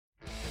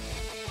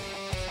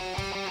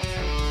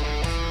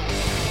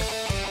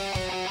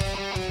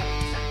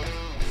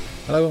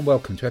Hello and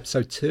welcome to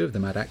episode 2 of the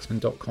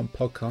MadAxeman.com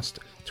podcast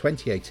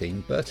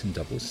 2018 Burton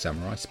Doubles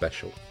Samurai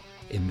Special.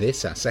 In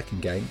this, our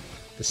second game,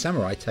 the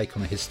Samurai take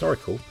on a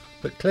historical,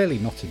 but clearly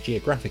not a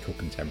geographical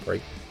contemporary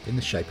in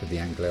the shape of the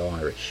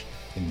Anglo-Irish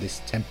in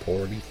this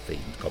temporally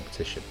themed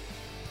competition.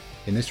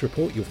 In this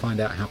report you'll find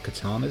out how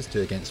katanas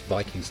do against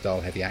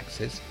Viking-style heavy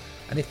axes,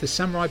 and if the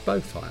Samurai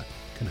bowfire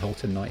can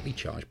halt a knightly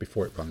charge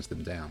before it runs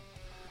them down.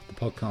 The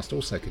podcast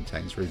also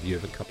contains a review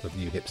of a couple of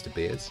new hipster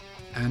beers,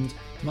 and,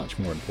 much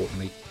more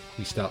importantly,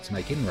 we start to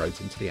make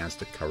inroads into the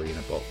Asda curry in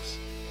a box,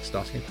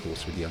 starting of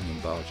course with the onion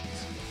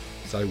barges.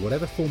 So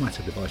whatever format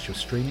of device you're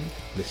streaming,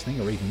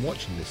 listening or even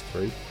watching this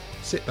through,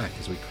 sit back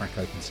as we crack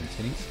open some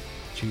tinnies,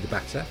 chew the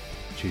batter,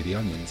 chew the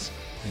onions,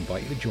 and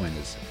invite you to join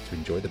us to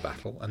enjoy the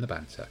battle and the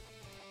banter.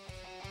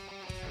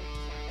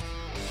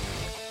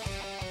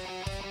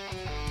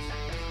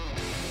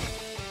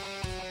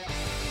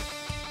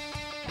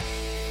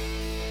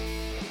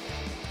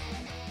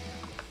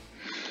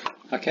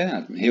 Okay,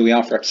 now, here we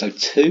are for episode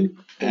 2,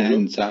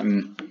 and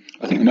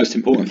I think the most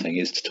important thing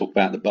is to talk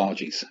about the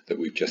barges that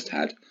we've just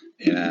had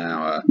in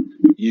our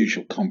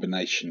usual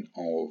combination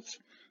of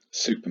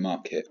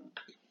supermarket,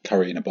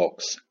 curry in a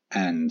box,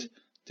 and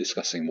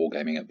discussing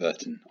wargaming at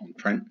Burton on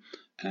Trent.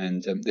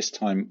 And this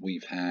time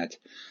we've had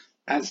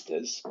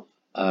Asda's,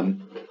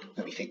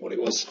 let me think what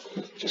it was,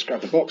 just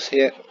grab the box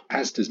here,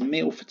 Asda's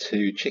meal for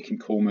 2, chicken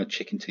korma,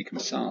 chicken tikka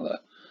masala,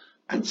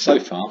 and so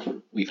far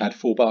we've had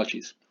 4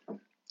 barges.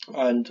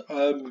 And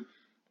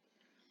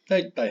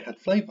they had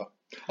flavour.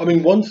 I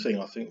mean, one thing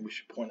I think we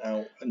should point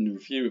out in the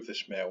review of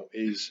this meal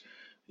is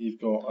you've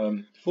got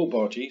 4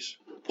 barges,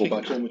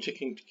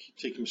 chicken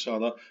tikka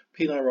masala,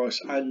 pilau rice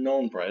and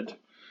naan bread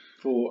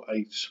for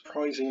a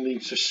surprisingly,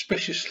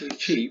 suspiciously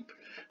cheap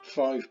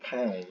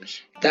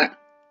 £5. That,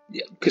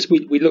 because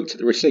we looked at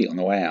the receipt on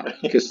the way out,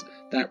 because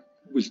that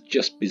was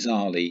just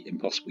bizarrely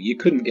impossible. You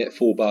couldn't get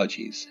 4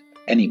 barges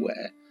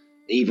anywhere,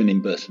 even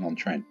in Burton on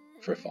Trent,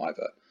 for a £5.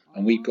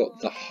 And we got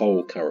the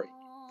whole curry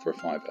for a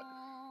 £5.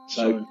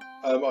 So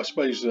I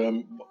suppose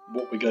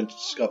what we're going to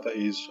discover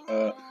is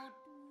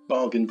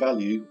bargain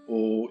value,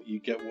 or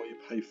you get what you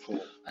pay for.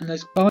 And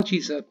those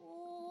barges are,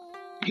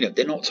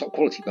 they're not top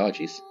quality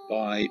barges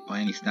by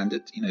any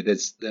standard.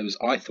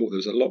 I thought there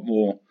was a lot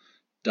more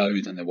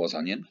dough than there was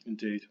onion.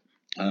 Indeed.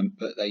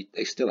 But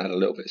they still had a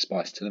little bit of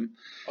spice to them.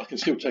 I can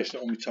still taste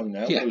it on my tongue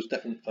now. Yeah. There was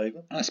definite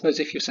flavour. And I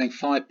suppose if you're saying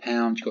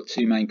 £5, you've got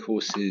 2 main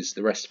courses,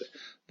 the rest of it,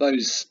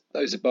 those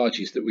are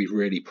barges that we've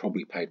really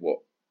probably paid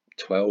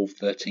 12,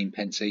 13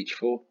 pence each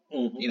for.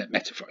 Mm-hmm.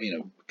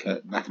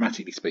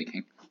 Mathematically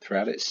speaking,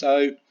 throughout it.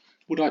 So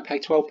would I pay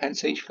 12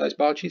 pence each for those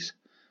barges?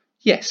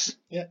 Yes.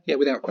 Yeah,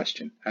 without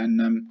question.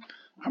 And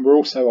we're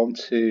also on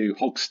to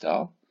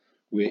Hogstar,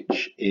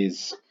 which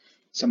is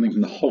something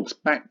from the Hog's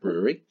Back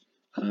Brewery.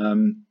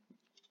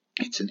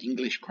 It's an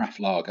English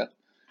craft lager,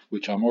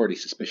 which I'm already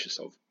suspicious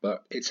of,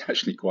 but it's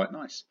actually quite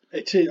nice.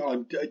 It is.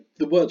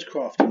 The words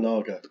craft and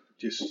lager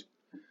just.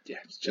 Yeah,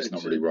 it's just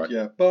not really right.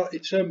 Yeah, but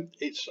it's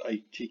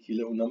a cheeky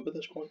little number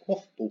that's quite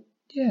quaffable.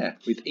 Yeah,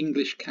 with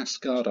English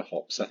Cascada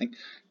hops. I think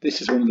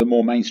this is one of the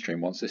more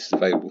mainstream ones. This is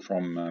available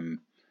from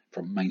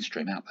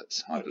mainstream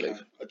outlets, I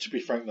believe. To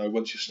be frank though,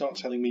 once you start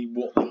telling me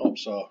what the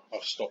hops are,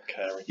 I've stopped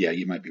caring. Yeah,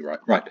 you may be right.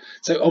 Right.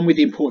 So on with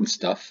the important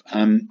stuff.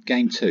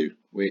 Game 2,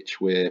 which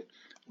we're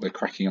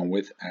cracking on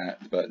with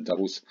at the Burton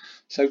Doubles.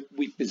 So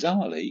we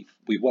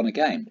won a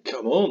game.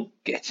 Come on,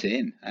 get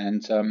in,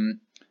 and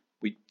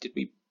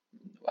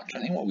I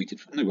don't think what we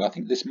did. No, I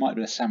think this might have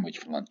been a sandwich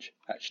for lunch.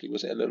 Actually,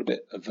 was it a little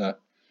bit of a?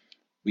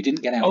 We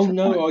didn't get out. Oh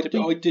no, I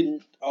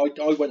didn't.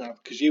 I went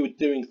out because you were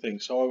doing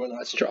things, so I went out.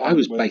 That's true. I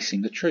was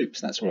basing the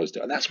troops. That's what I was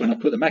doing. That's when I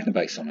put the Magna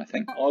base on, I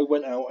think. I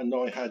went out and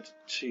I had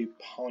 2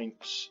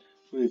 pints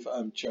with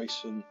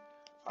Jason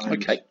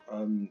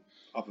and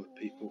other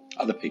people.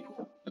 Other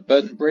people. At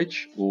Burton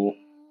Bridge or?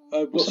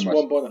 What's the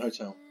one by the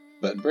hotel?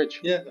 Burton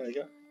Bridge. Yeah, there you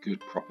go. Good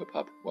proper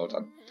pub. Well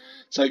done.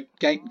 So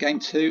game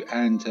 2,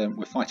 and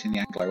we're fighting the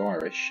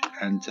Anglo-Irish,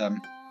 and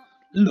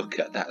look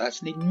at that.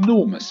 That's an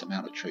enormous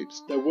amount of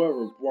troops. There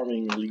were a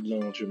worryingly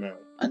large amount.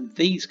 And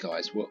these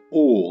guys were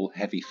all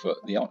heavy foot.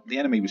 The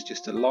enemy was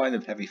just a line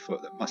of heavy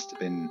foot that must have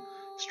been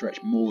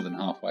stretched more than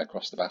halfway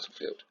across the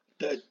battlefield.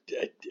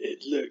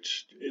 It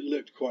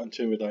looked quite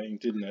intimidating,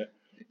 didn't it?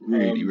 It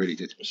really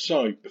did.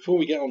 So, before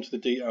we get on to the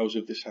details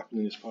of this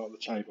happening as part of the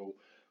table,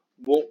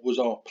 what was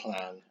our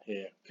plan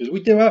here? Because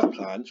we do have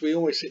plans. We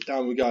always sit down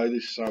and we go,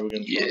 this is how we're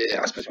going to fight. Yeah,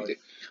 I suppose we do.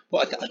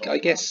 Well, I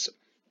guess,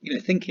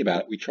 thinking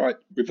about it, we try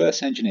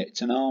reverse engineer.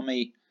 It's an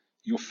army.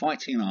 You're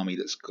fighting an army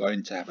that's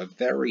going to have a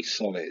very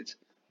solid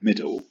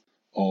middle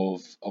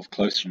of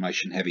close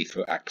formation heavy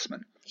foot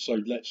axemen. So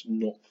let's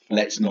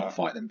not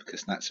fight them,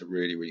 because that's a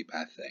really, really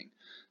bad thing.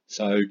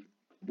 So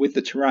with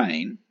the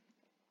terrain,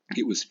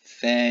 it was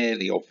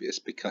fairly obvious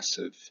because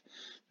of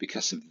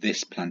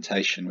this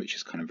plantation, which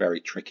is kind of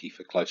very tricky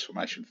for close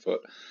formation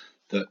foot,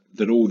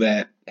 that all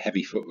their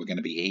heavy foot were going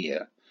to be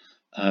here.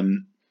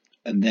 And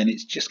then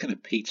it's just going to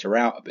peter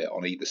out a bit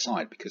on either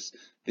side, because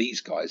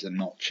these guys are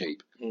not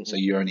cheap. Mm-hmm. So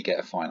you only get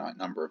a finite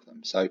number of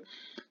them. So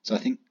I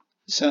think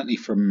certainly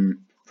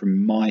from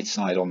my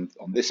side on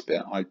this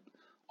bit, I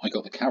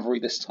got the cavalry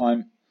this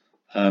time.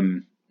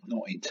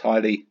 Not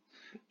entirely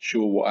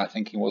sure what our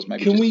thinking was.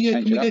 Maybe Can just we to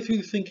change can we it up. go through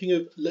the thinking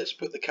of let's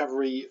put the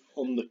cavalry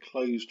on the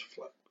closed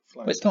flank?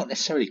 Well, it's not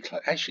necessarily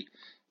close. Actually,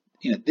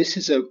 this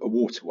is a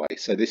waterway,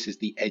 so this is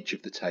the edge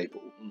of the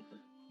table.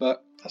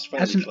 But That's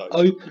as fairly an close.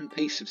 open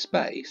piece of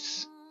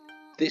space,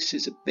 this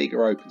is a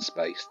bigger open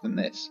space than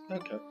this.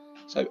 Okay.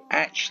 So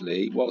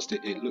actually, whilst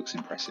it looks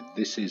impressive,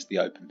 this is the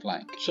open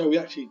flank. So we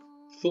actually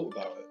thought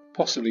about it.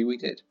 Possibly we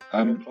did.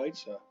 Well played,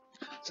 sir.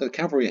 So the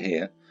cavalry are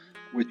here.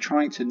 We're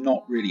trying to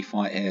not really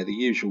fight here. The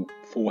usual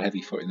 4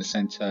 heavy foot in the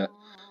centre,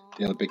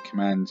 the other big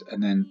command,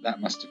 and then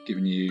that must have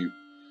given you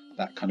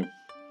that kind of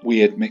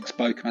weird mixed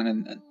bow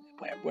command. And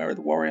where are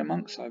the warrior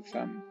monks? I've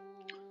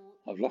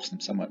lost them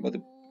somewhere. Was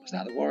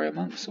that the warrior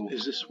monks? Or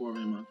is this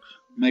warrior monks?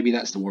 Maybe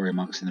that's the warrior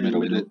monks in the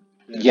middle.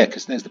 Yeah,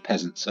 because there's the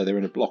peasants. So they're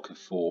in a block of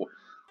 4.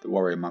 The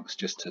warrior monks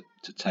just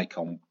to take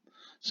on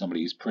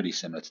somebody who's pretty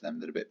similar to them,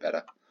 that a bit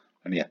better.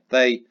 And yeah,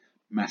 they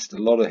massed a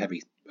lot of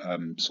heavy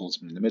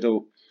swordsmen in the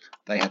middle.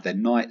 They had their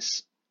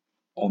knights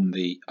on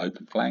the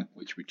open flank,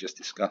 which we just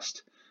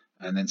discussed,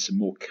 and then some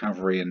more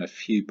cavalry and a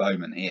few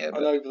bowmen here.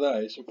 And over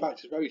there, in fact,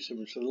 it's very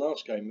similar to the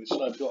last game. It's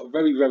like got a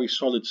very, very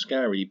solid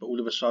scary, but all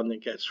of a sudden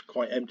it gets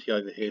quite empty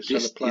over here. So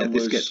the plan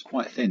this gets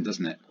quite thin,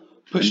 doesn't it?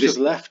 Push to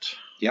the left.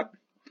 Yep.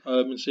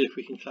 And see if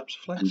we can collapse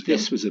the flanks. And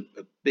this was a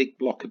big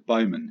block of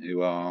bowmen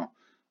who are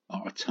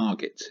a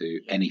target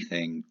to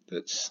anything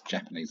that's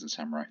Japanese and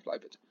samurai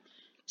flavoured.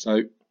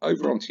 So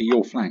over onto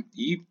your flank,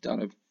 you've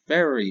done a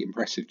very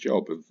impressive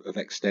job of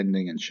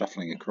extending and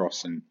shuffling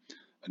across and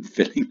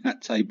filling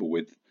that table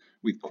with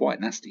quite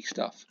nasty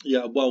stuff.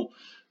 Yeah, well,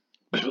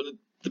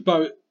 the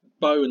bow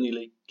and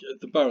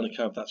the bow and the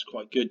cav, that's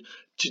quite good.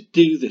 To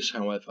do this,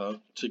 however,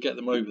 to get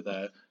them over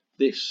there,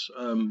 this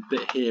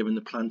bit here in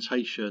the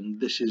plantation,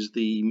 this is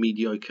the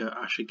mediocre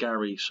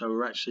Ashigari, so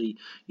we're actually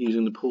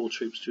using the poor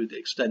troops to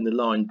extend the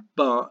line,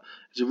 but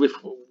it's a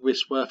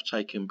risk worth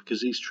taking because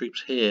these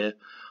troops here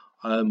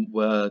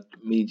were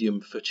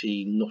medium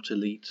footy, not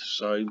elite,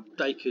 so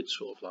they could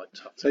sort of like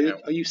tough it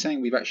out. Are you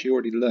saying we've actually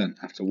already learned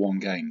after one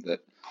game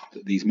that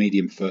these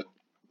medium foot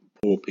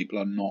poor people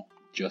are not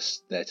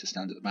just there to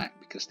stand at the back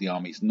because the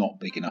army's not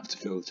big enough to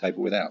fill the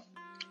table without?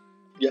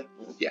 Yeah.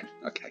 Yeah,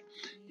 okay.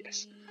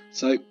 Yes.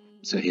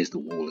 So here's the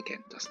wall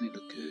again. Doesn't it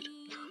look good?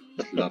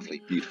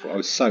 Lovely, beautiful. I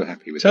was so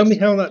happy with it. Tell me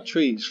how that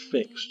tree's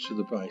fixed to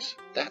the base.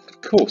 That,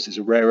 of course, is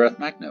a rare earth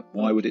magnet.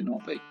 Why would it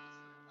not be?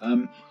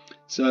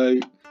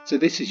 So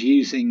this is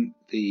using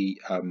the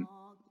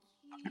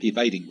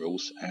evading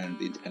rules and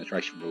the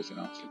interpenetration rules in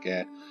Arts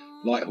Laguerre.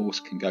 Light horse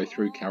can go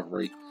through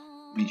cavalry.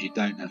 Means you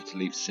don't have to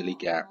leave silly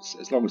gaps.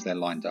 As long as they're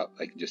lined up,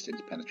 they can just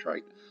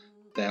interpenetrate.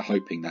 They're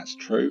hoping that's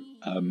true.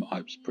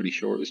 I was pretty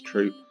sure it was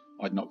true.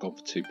 I'd not gone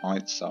for 2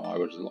 pints, so I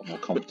was a lot more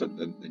confident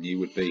than you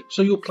would be.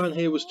 So your plan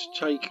here was to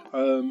take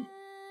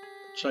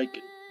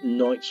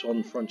knights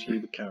on front of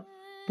you with cav?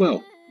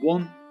 Well,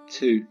 1,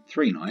 2,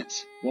 3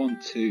 knights. 1,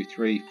 2,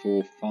 3,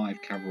 4,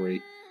 5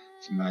 cavalry.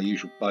 Some of our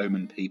usual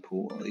bowmen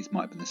people. Or these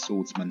might have been the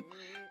swordsmen.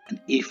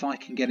 And if I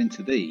can get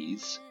into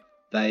these,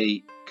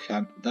 those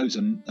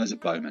are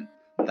bowmen.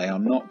 They are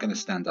not going to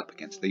stand up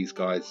against these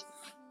guys.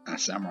 Our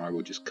samurai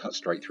will just cut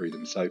straight through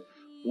them. So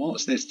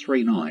whilst there's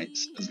 3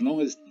 knights, as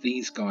long as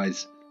these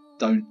guys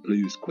don't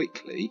lose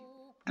quickly,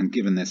 and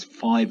given there's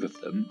 5 of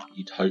them,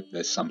 you'd hope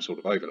there's some sort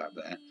of overlap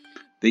there.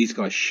 These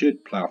guys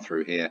should plough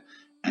through here,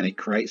 and it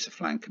creates a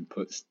flank and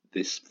puts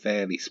this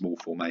fairly small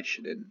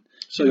formation in.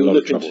 So you're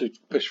looking to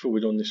push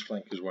forward on this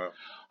flank as well?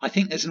 I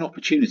think there's an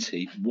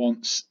opportunity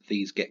once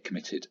these get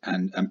committed,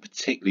 and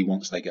particularly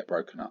once they get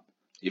broken up.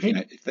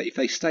 If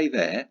they stay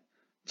there,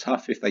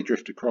 tough. If they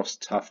drift across,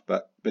 tough.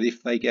 But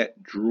if they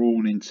get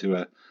drawn into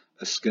a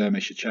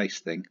skirmish, a chase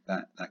thing,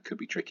 that could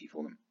be tricky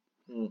for them.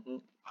 Mm-hmm.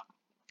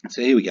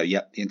 So here we go.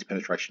 Yep, the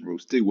interpenetration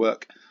rules do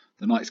work.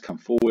 The knights come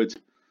forward.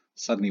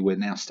 Suddenly we're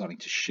now starting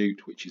to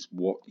shoot, which is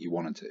what you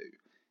want to do.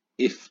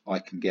 If I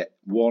can get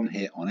 1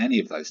 hit on any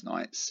of those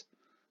knights,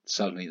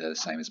 suddenly they're the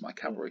same as my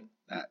cavalry.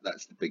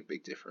 That's the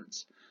big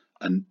difference.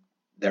 And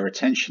their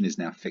attention is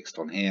now fixed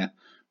on here,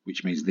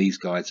 which means these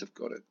guys have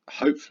got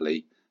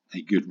hopefully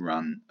a good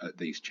run at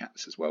these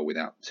chaps as well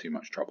without too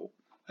much trouble.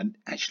 And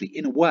actually,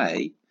 in a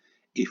way,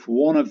 if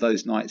one of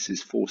those knights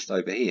is forced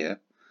over here,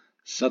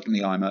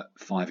 suddenly I'm at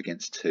 5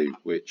 against 2,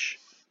 which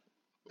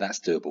that's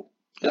doable.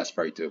 That's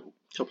very doable.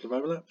 Couple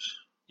of overlaps.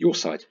 Your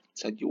side.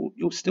 So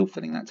you're still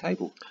filling that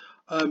table.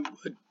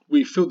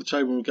 We filled the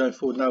table and we're going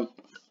forward now.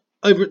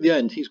 Over at the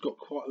end, he's got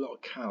quite a lot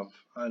of cav,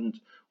 and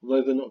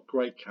although they're not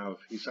great cav,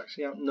 he's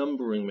actually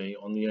outnumbering me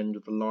on the end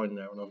of the line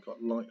there, and I've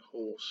got light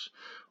horse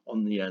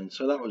on the end,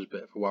 so that was a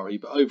bit of a worry.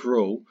 But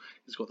overall,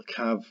 he's got the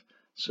cav,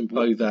 some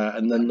bow there,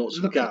 and then lots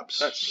of gaps.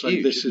 So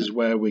huge, this is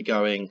where we're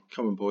going.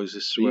 Come on, boys,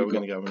 this is where we're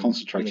going to go.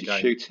 Concentrated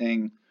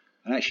shooting,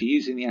 and actually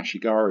using the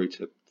Ashigaru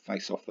to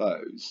face off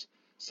those.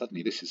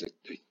 Suddenly, this is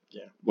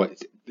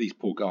these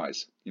poor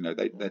guys.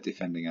 They're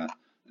defending an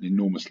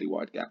enormously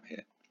wide gap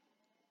here.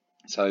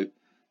 So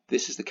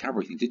this is the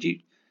cavalry thing. Did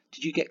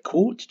Did you get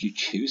caught? Did you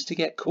choose to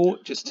get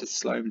caught just to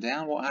slow him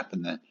down? What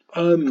happened there?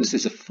 Um, Because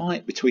there's a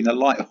fight between a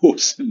light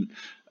horse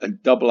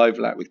and double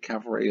overlap with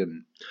cavalry,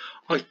 and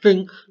I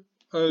think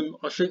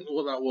what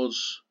that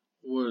was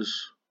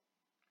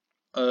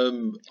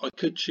I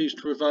could choose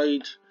to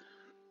evade,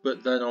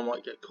 but then I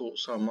might get caught,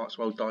 so I might as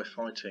well die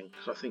fighting,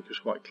 because I think it was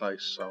quite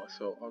close. So I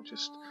thought I'll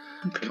just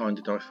kind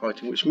of die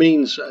fighting, which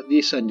means at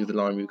this end of the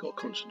line we've got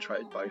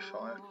concentrated bow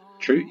fire.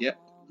 true, yeah,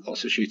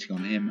 lots of shooting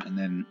on him, and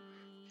then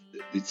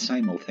the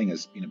same old thing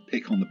as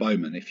pick on the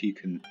bowman if you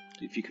can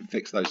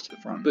fix those to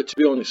the front. But to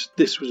be honest,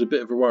 this was a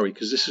bit of a worry,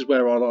 because this is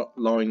where our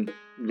line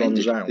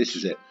runs out. This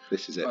is it.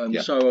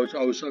 Yeah. So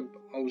I was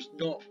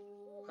not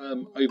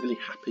overly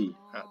happy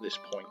at this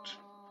point.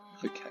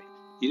 Okay,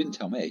 you didn't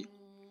tell me.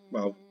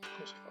 Well, of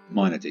course.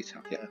 Minor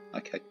detail, yeah.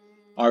 Okay.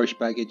 Irish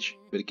baggage,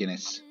 bit of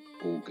Guinness,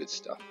 all good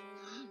stuff.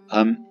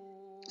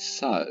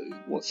 So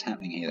what's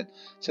happening here then?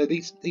 So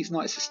these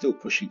knights are still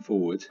pushing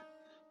forward,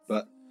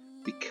 but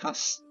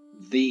because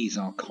these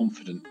are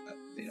confident,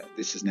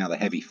 this is now the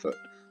heavy foot.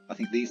 I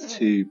think these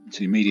two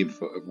medium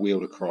foot have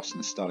wheeled across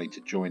and are starting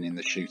to join in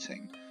the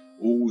shooting.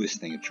 All this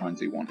thing of trying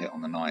to do one hit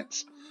on the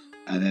knights,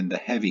 and then the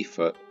heavy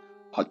foot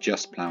are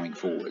just ploughing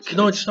forward. Can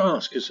I just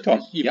ask, because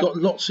you've Yep. got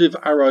lots of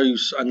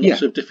arrows and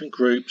lots of different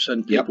groups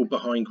and people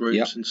behind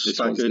groups and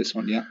staggered. This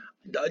one, yeah.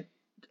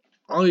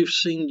 I've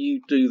seen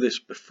you do this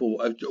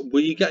before. Were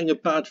you getting a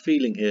bad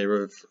feeling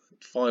here of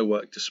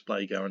firework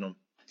display going on?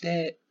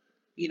 There,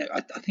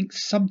 I think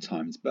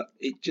sometimes, but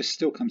it just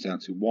still comes down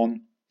to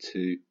 1,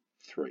 2,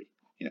 3.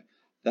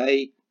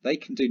 They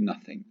can do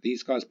nothing.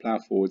 These guys plough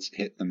forwards,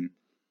 hit them,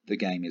 the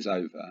game is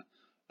over.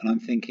 And I'm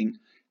thinking,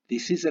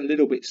 this is a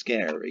little bit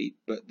scary,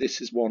 but this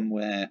is one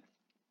where,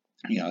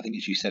 I think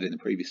as you said in the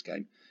previous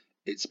game,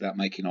 it's about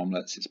making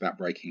omelettes, it's about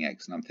breaking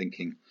eggs. And I'm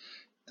thinking,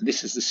 and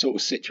this is the sort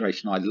of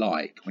situation I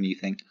like when you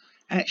think,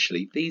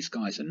 actually, these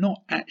guys are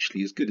not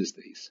actually as good as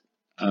these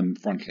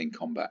frontline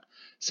combat.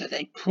 So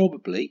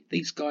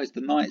these guys, the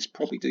knights,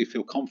 probably do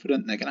feel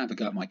confident. They're going to have a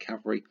go at my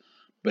cavalry.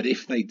 But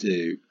if they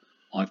do,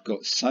 I've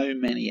got so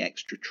many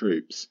extra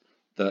troops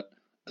that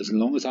as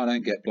long as I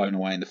don't get blown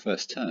away in the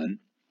first turn,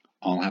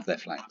 I'll have their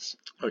flanks.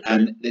 Okay.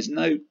 And there's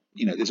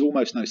there's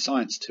almost no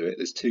science to it.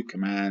 There's 2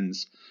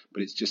 commands,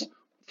 but it's just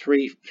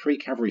three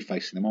cavalry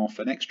facing them off,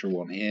 an extra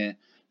one here, an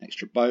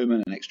extra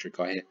bowman, an extra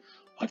guy here.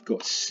 I've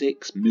got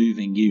 6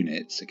 moving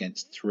units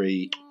against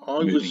 3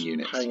 moving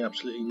units. I was paying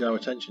absolutely no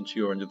attention to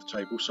your end of the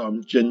table, so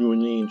I'm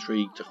genuinely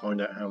intrigued to find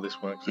out how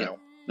this works out.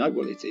 No,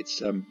 well,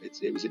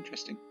 it was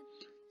interesting.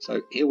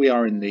 So here we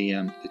are in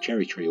the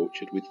cherry tree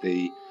orchard with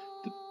the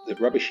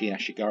rubbishy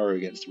Ashigaru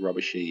against the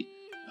rubbishy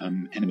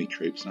enemy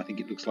troops, and I think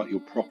it looks like your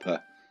proper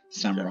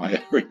samurai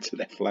are into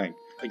their flank.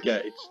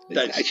 Again,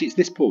 it's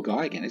this poor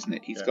guy again, isn't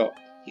it? He's got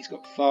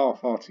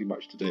far too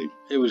much to do.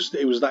 It was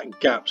that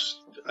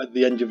gaps at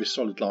the end of his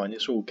solid line.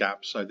 It's all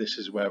gaps, so this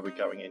is where we're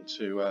going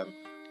into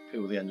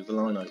peel the end of the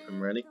line open,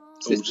 really.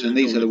 And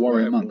these are the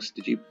warrior monks.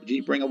 Did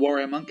you bring a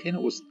warrior monk in,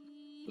 or was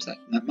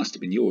that must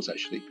have been yours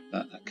actually?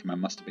 That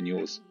command must have been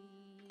yours,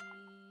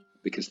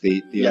 because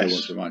the other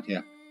ones were mine.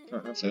 Yeah.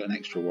 Uh-huh. So an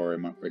extra warrior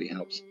monk really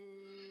helps.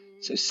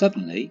 So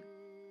suddenly,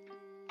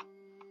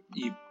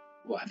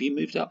 have you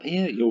moved up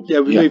here?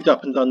 We moved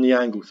up and done the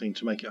angle thing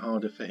to make it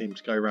harder for him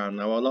to go around.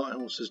 Now our light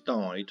horse has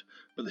died,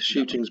 but the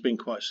shooting's been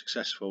quite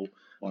successful.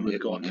 We've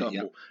got a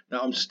couple.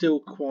 Now I'm still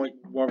quite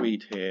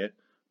worried here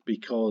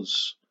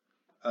because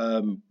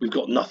we've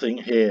got nothing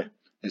here.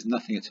 There's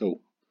nothing at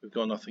all. We've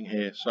got nothing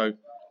here. So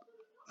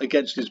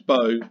against his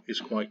bow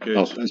is quite good.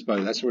 Oh, his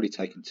bow, that's already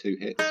taken 2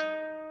 hits.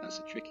 That's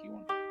a tricky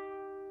one.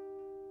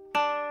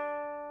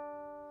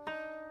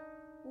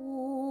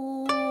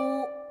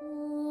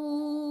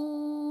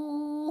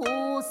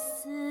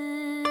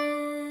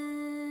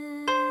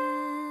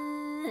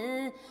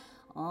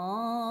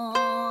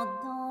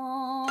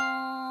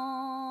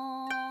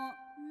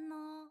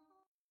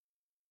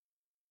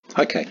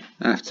 Okay,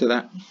 after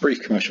that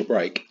brief commercial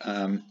break,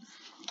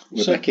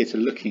 we're back here to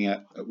looking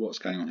at what's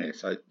going on here.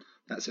 So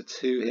that's a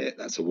 2 hit,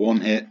 that's a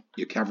 1 hit.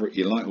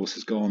 Your light horse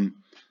is gone.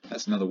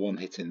 That's another 1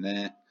 hit in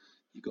there.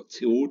 You've got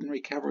 2 ordinary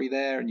cavalry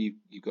there, and you've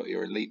got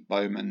your elite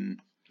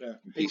bowman. Yeah,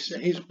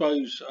 his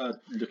bows are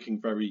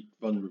looking very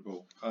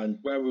vulnerable, and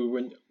where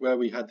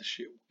we had the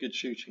good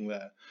shooting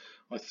there,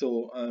 I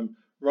thought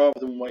rather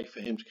than wait for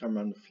him to come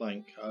around the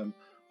flank,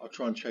 I'll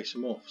try and chase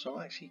him off. So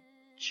I actually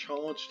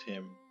charged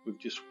him with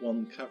just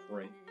 1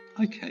 cavalry.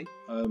 Okay.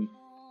 And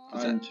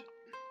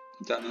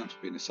that have to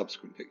be in a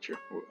subsequent picture,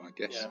 I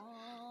guess. Yeah.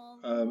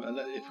 And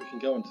if we can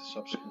go on to the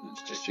subsequent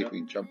picture. Just see if we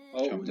can jump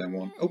down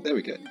one. Oh, there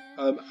we go.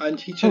 And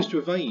he chose to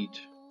evade.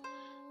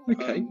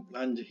 Okay.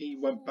 And he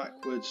went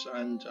backwards,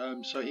 and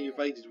so he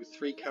evaded with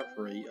 3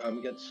 cavalry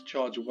against a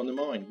charge of 1 of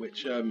mine,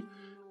 which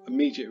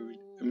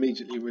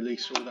immediately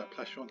released all that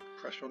pressure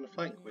on the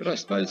flank. But I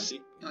suppose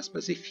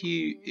if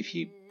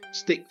you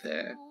stick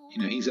there,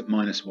 he's at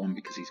 -1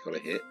 because he's got a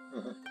hit,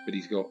 but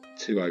he's got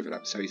 2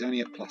 overlaps, so he's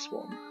only at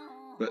 +1.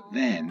 But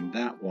then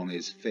that one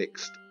is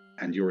fixed,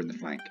 and you're in the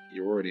flank.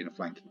 You're already in a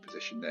flanking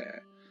position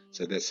there.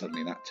 So there's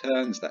suddenly that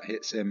turns, that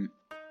hits him.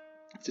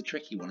 It's a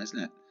tricky one, isn't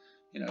it?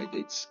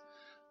 It's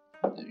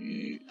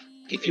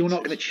if you're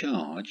not going to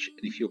charge,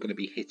 and if you're going to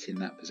be hit in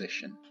that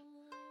position,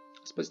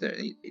 I suppose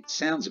it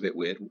sounds a bit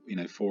weird,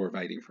 4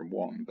 evading from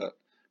 1, but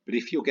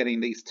if you're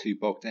getting these 2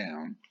 bogged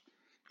down,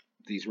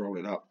 these roll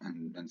it up,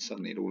 and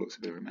suddenly it all looks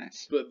a bit of a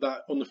mess. But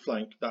that on the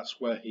flank, that's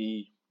where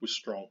he was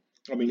strong.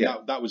 I mean,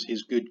 that was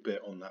his good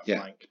bit on that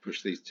flank.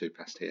 Push these 2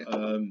 past here.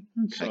 Okay.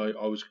 So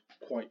I was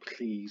quite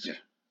pleased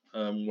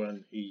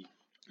when he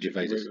took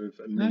the route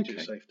of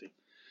immediate safety.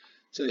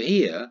 So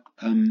here,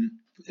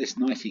 this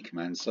knighty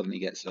command suddenly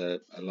gets a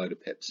load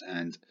of pips,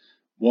 and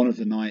one of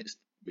the knights,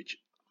 which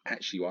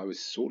actually I was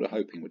sort of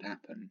hoping would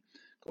happen,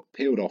 got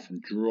peeled off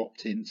and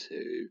dropped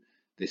into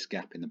this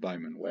gap in the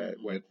bowman where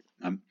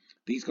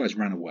these guys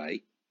ran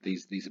away.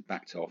 These are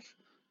backed off.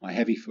 My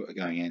heavy foot are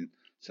going in,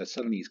 so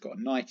suddenly he's got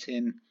a knight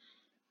in.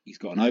 He's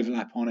got an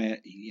overlap on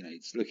it.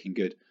 It's looking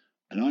good,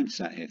 and I'm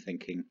sat here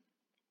thinking,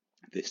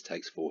 this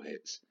takes 4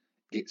 hits.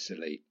 It's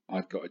elite.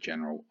 I've got a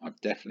general.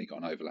 I've definitely got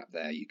an overlap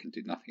there. You can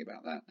do nothing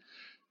about that.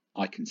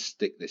 I can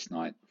stick this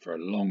knight for a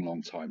long,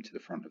 long time to the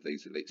front of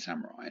these elite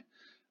samurai,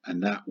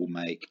 and that will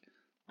make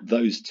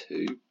those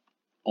 2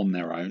 on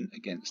their own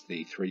against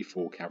the 3,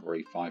 4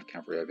 cavalry, 5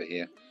 cavalry over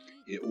here.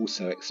 It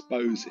also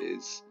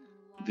exposes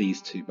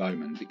these 2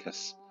 bowmen,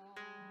 because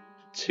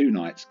 2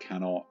 knights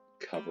cannot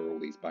cover all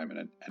these bowmen,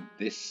 and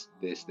this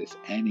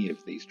any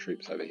of these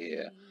troops over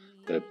here,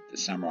 the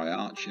samurai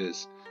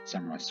archers,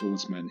 samurai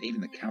swordsmen,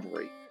 even the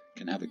cavalry,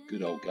 can have a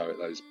good old go at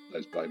those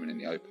bowmen in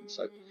the open.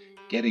 So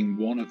getting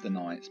one of the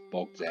knights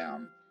bogged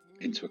down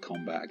into a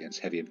combat against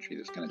heavy infantry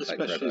that's going to take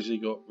forever. Especially as he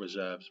got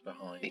reserves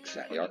behind.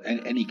 Exactly.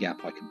 Any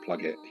gap I can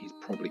plug it, he's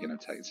probably going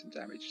to take some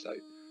damage.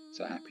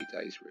 So happy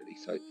days, really.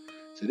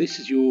 So this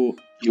is your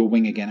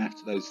wing again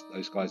after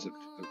those guys have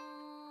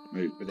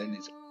moved, but then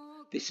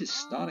this is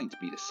starting to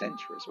be the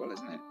centre as well,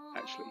 isn't it?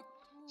 Actually,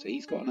 so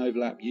he's got an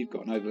overlap. You've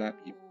got an overlap.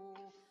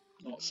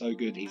 Not so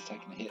good. He's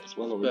taken a hit as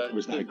well, or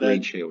is that a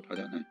green shield? I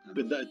don't know.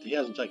 But he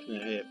hasn't taken a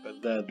hit.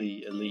 But they're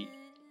the elite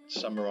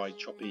samurai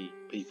choppy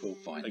people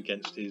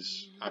against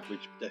his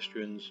average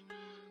pedestrians.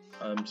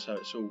 So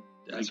it's all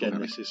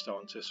this is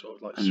starting to sort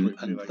of like sweep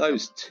through. And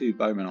those 2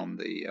 bowmen on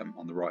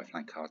the right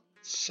flank are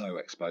so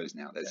exposed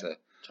now.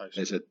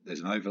 There's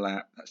an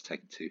overlap that's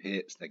taken 2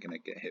 hits. They're going to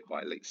get hit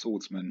by elite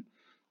swordsmen.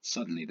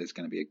 Suddenly there's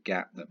going to be a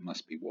gap that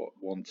must be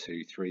 1,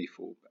 2, 3,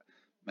 4,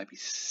 maybe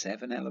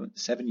 7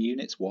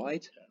 units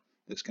wide.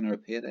 That's going to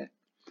appear there.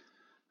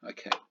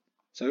 Okay,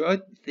 so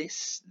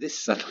this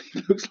suddenly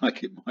looks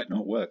like it might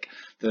not work.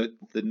 The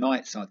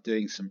knights are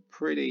doing some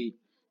pretty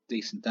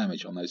decent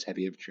damage on those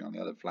heavy infantry on the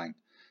other flank.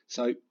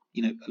 So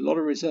a lot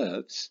of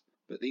reserves,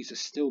 but these are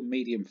still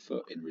medium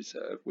foot in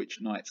reserve,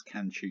 which knights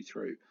can chew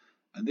through.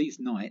 And these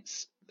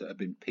knights that have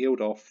been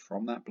peeled off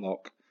from that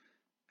block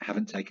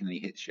haven't taken any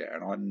hits yet,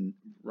 and I'm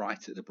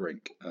right at the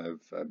brink of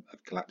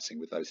collapsing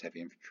with those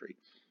heavy infantry.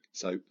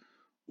 So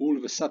all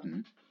of a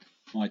sudden,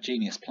 my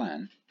genius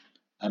plan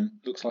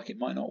looks like it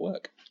might not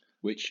work,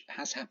 which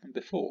has happened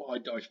before.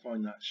 I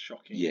find that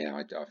shocking. Yeah,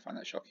 I find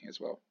that shocking as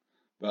well.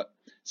 But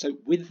so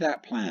with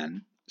that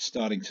plan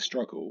starting to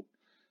struggle,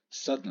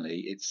 suddenly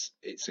it's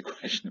a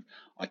question of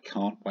I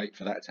can't wait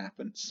for that to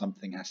happen.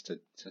 Something has to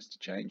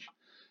change.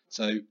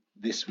 So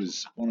this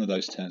was one of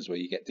those turns where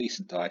you get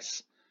decent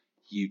dice,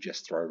 you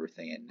just throw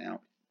everything in.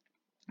 Now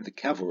the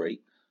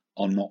cavalry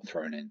are not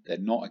thrown in. They're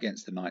not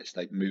against the knights.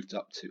 They've moved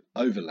up to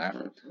overlap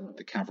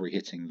the cavalry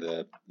hitting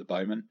the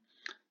bowmen.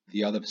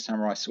 The other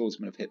samurai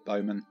swordsmen have hit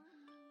bowmen,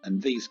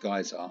 and these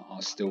guys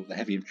are still, the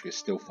heavy infantry is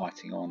still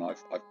fighting on.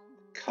 I've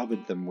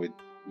covered them with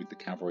the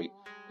cavalry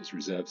as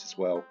reserves as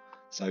well.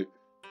 So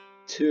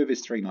 2 of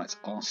his 3 knights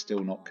are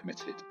still not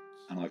committed,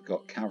 and I've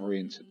got cavalry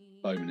into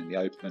bowmen in the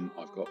open.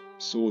 I've got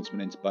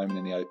swordsmen into bowmen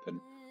in the open.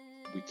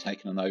 We've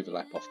taken an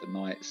overlap off the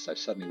knights, so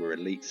suddenly we're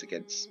elites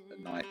against the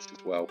knights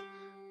as well.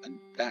 And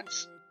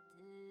that's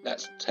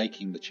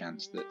taking the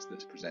chance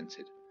that's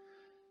presented.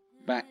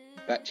 Back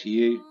to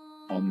you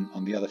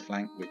on the other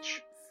flank,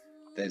 which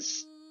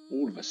there's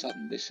all of a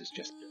sudden this is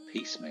just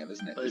piecemeal,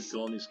 isn't it? They've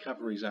gone. His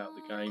cavalry's out of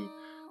the game.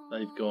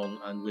 They've gone,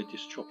 and we're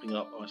just chopping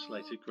up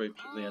isolated groups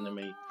of the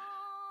enemy.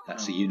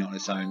 That's a unit on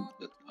its own.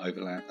 The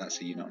overlap. That's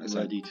a unit on its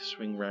own. Ready to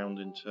swing round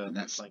into and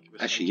that's the flank of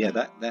his actually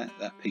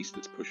that piece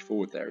that's pushed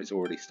forward there is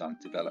already starting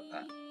to develop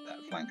that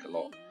flank a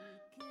lot.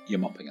 You're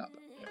mopping up.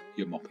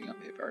 You're mopping up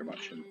here very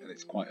much, and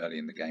it's quite early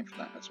in the game for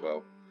that as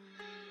well.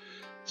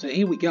 So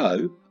here we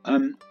go.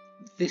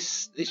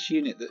 This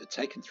unit that had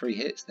taken 3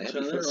 hits, the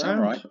heavy foot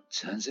samurai,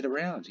 turns it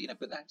around.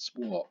 But that's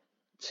what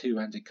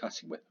 2-handed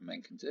cutting weapon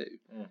men can do.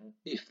 Mm-hmm.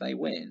 If they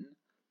win,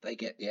 they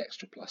get the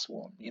extra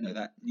 +1.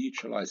 That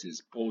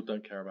neutralises. Or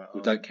don't care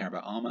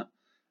about armor.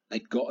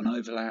 They've got an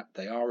overlap.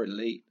 They are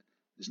elite.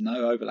 There's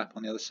no overlap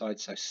on the other side.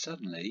 So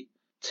suddenly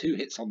 2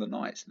 hits on the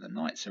knights, and the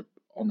knights are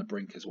on the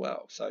brink as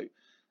well. So.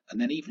 And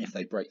then even if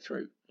they break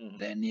through,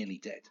 they're nearly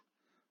dead.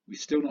 We're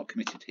still not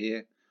committed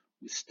here.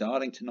 We're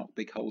starting to knock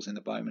big holes in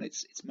the bowman.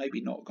 It's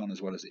maybe not gone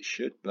as well as it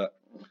should, but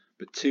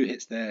 2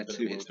 hits there,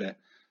 2 hits there.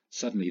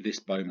 Suddenly this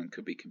bowman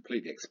could be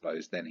completely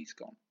exposed. Then he's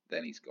gone.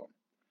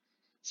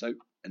 So,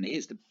 and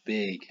here's the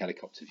big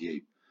helicopter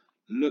view.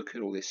 Look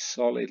at all this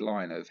solid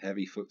line of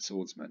heavy foot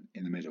swordsmen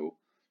in the middle.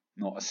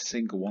 Not a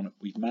single one.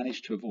 We've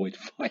managed to avoid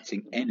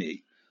fighting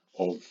any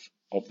of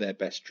their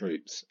best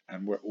troops,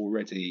 and we're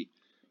already,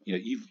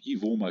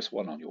 you've almost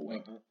won on your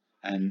wing,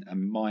 and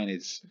mine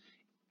is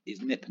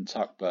nip and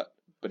tuck, but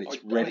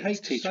it's ready. I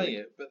hate to say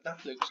it, but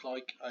that looks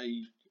like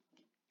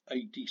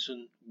a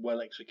decent,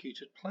 well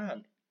executed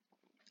plan.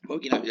 Well,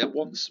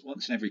 once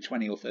in every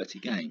 20 or 30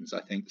 games,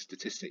 I think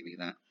statistically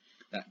that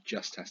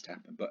just has to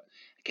happen. But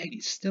again,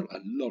 it's still a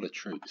lot of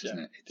troops, isn't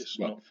it? It's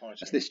not fighting.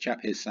 As this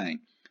chap here is saying,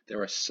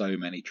 there are so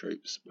many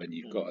troops when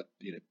you've got a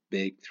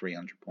big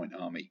 300-point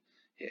army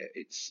here.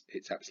 It's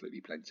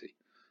absolutely plenty.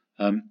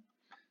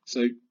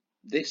 So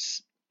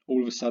this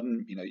all of a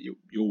sudden,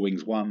 your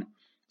wing's won.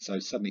 So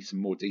suddenly some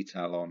more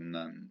detail on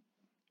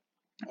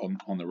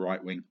the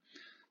right wing.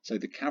 So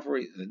the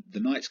cavalry, the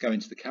knights go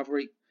into the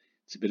cavalry.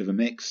 It's a bit of a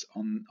mix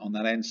on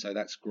that end, so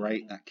that's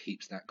great. That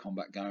keeps that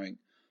combat going.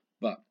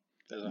 But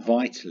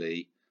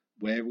vitally,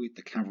 where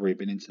the cavalry have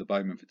been into the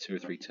bowmen for 2 or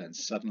 3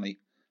 turns, suddenly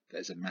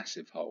there's a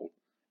massive hole,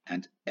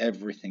 and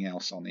everything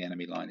else on the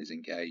enemy line is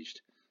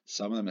engaged.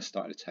 Some of them are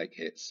starting to take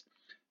hits,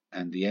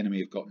 and the enemy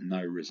have got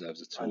no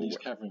reserves at all. And he's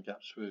covering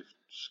gaps with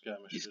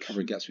skirmishers. He's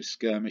covering gaps with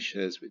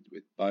skirmishers,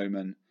 with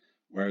bowmen,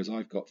 whereas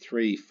I've got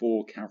 3,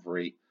 4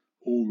 cavalry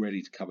all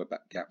ready to cover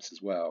back gaps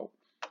as well.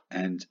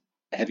 And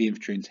heavy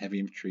infantry into heavy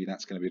infantry,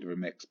 that's going to be a bit of a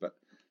mix. But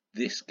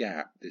this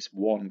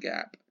one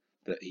gap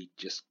that he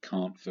just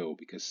can't fill,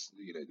 because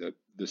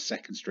the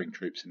second string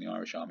troops in the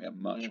Irish army are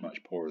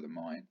much poorer than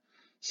mine,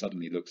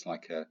 suddenly looks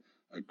like a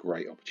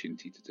great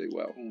opportunity to do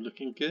well. All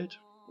looking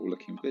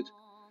good.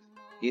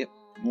 Yep,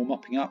 more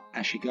mopping up.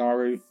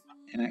 Ashigaru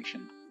in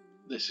action.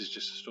 This is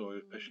just a story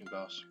of pushing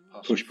past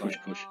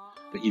push.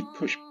 But you've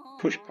pushed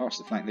past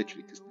the flank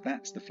literally, because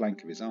that's the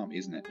flank of his army,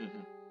 isn't it?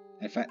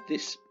 In fact,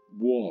 this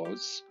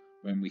was,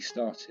 when we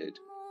started,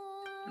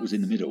 it was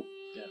in the middle.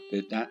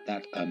 Yeah.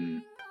 That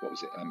what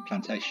was it?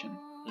 Plantation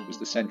was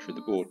the centre of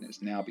the board, and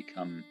it's now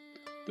become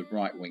the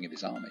right wing of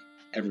his army.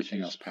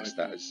 Everything else past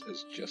that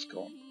has just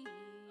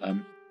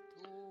gone.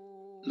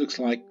 Looks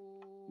like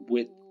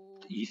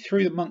you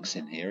threw the monks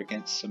in here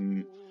against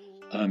some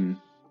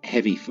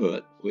heavy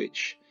foot,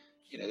 which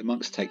the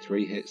monks take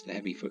 3 hits, the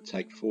heavy foot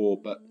take 4.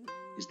 But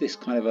is this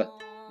kind of a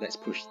let's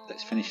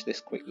finish this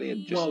quickly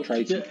and just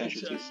trade some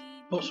casualties?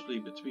 Possibly,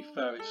 but to be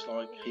fair, it's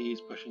like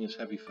he's pushing his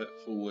heavy foot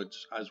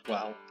forwards as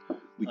well.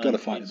 We've got to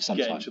fight them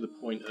sometime. Getting to the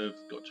point of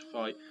got to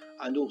fight.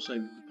 And also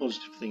the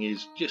positive thing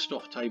is, just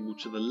off table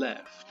to the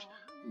left,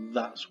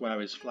 that's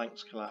where his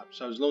flanks collapse.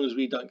 So as long as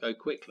we don't go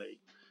quickly,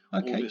 all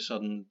of a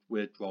sudden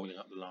we're rolling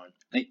up the line.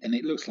 And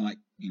it looks like,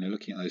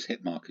 looking at those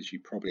hit markers, you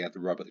probably have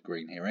the rub of the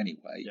green here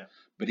anyway. Yeah.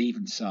 But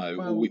even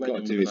so, all we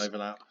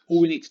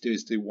need to do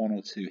is do 1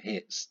 or 2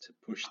 hits to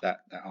push that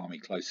army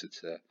closer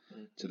to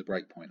the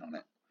break point on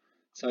it.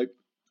 So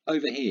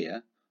over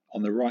here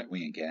on the right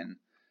wing again,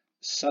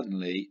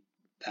 suddenly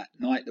that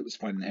knight that was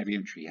fighting heavy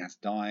infantry has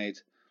died.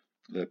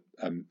 The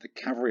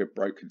cavalry have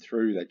broken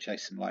through. They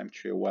chased some light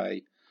infantry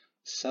away.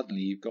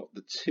 Suddenly you've got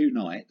the 2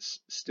 knights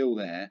still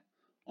there.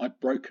 I've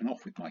broken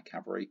off with my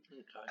cavalry,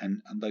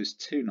 and those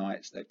 2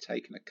 knights, they've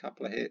taken a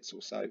couple of hits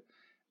or so,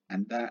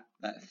 and that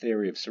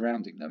theory of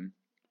surrounding them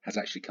has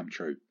actually come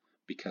true,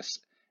 because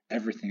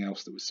everything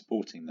else that was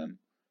supporting them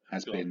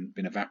has been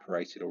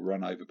evaporated or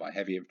run over by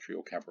heavy infantry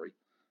or cavalry.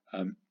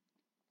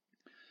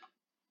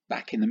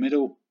 Back in the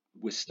middle,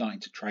 we're starting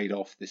to trade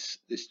off this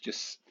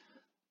just.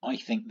 I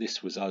think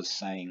this was us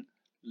saying,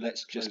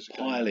 let's just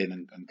pile in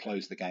and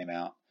close the game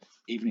out.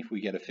 Even if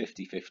we get a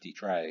 50-50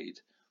 trade,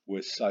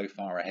 we're so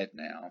far ahead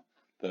now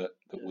that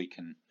we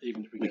can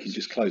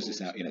just close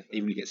this out. Even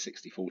if we get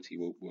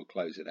 60-40, we'll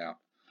close it out.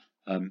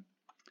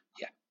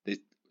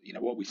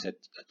 What we said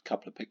a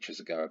couple of pictures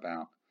ago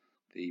about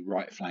the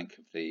right flank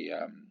of the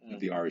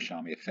Irish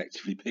army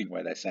effectively being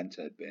where their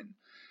centre had been.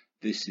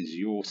 This is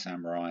your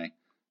samurai.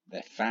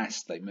 They're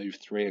fast. They move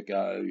 3 a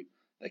go.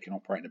 They can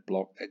operate in a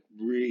block. They're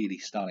really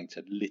starting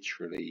to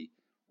literally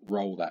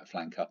roll that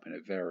flank up in a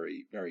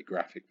very, very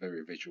graphic,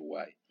 very visual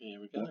way. Here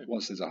we go.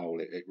 Once there's a hole,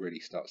 it really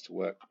starts to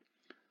work.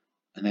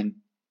 And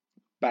then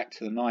back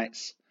to the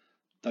knights.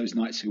 Those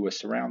knights who were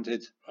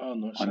surrounded,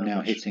 I'm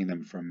now hitting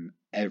them from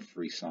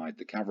every side.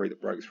 The cavalry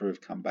that broke through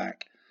have come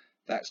back.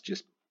 That's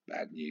just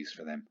bad news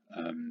for them.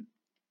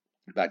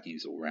 Bad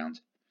news all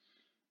round.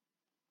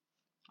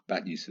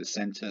 Bad news for the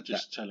centre.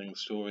 Just telling the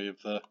story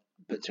of the...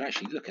 But to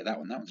actually look at that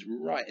one's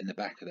right in the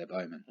back of their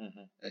bowmen.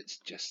 It's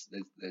just,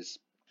 there's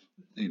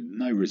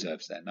no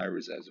reserves there, no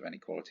reserves of any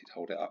quality to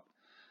hold it up.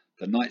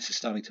 The knights are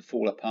starting to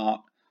fall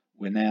apart.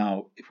 We're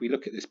now, if we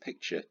look at this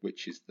picture,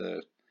 which is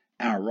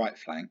our right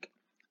flank,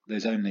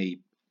 there's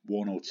only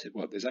 1 or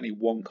 2, there's only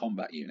 1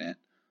 combat unit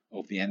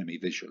of the enemy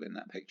visual in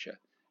that picture.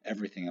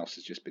 Everything else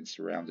has just been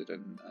surrounded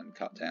and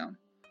cut down.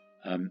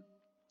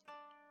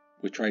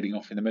 We're trading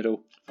off in the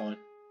middle. Fine.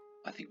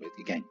 I think,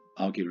 again,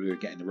 arguably we're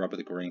getting the rub of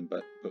the green,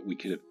 but we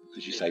could have,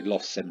 as you say,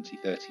 lost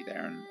 70-30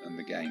 there, and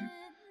the game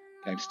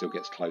still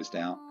gets closed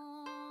out.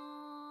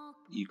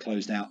 You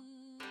closed out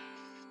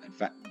In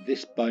fact,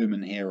 this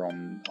Bowman here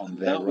on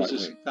their right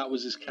wing. That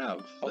was his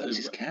cav. Oh, that was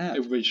his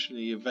cav.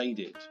 Originally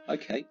evaded.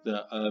 Okay.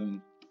 That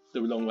they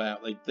were a long way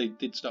out. They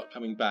did start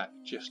coming back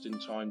just in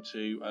time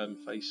to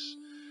face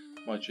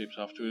my troops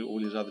after all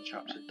his other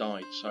chaps had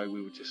died. So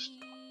we were just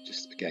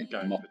again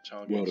going for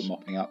targets. world of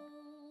mopping up.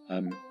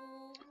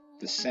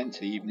 The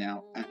centre, you've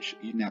now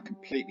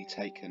completely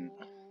taken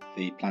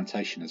the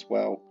plantation as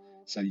well.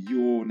 So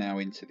you're now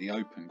into the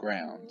open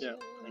ground. Yeah.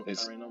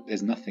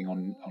 There's nothing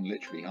on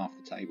literally half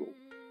the table.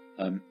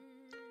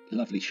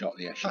 Lovely shot,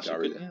 the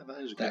Ashigari there.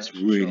 Yeah, that's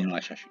really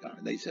nice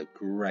Ashigari. These are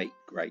great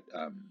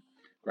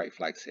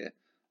flags here.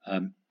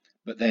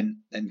 But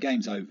then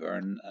game's over,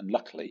 and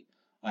luckily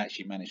I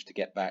actually managed to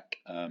get back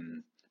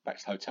to the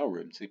hotel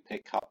room to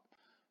pick up,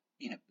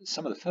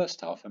 some of the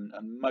first half and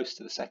most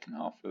of the second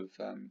half of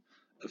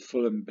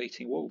Fulham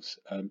beating Wolves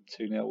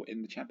 2-0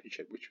 in the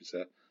Championship, which was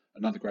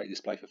another great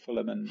display for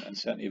Fulham, and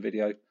certainly a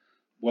video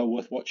well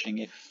worth watching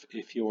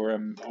if you're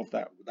of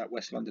that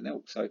West London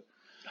ilk. So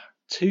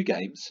 2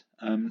 games,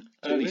 2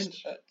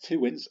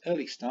 wins,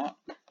 early start,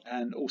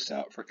 and all set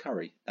up for a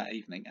curry that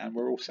evening, and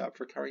we're all set up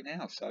for a curry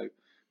now. So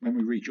when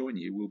we rejoin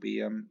you, we'll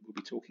be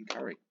talking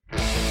curry.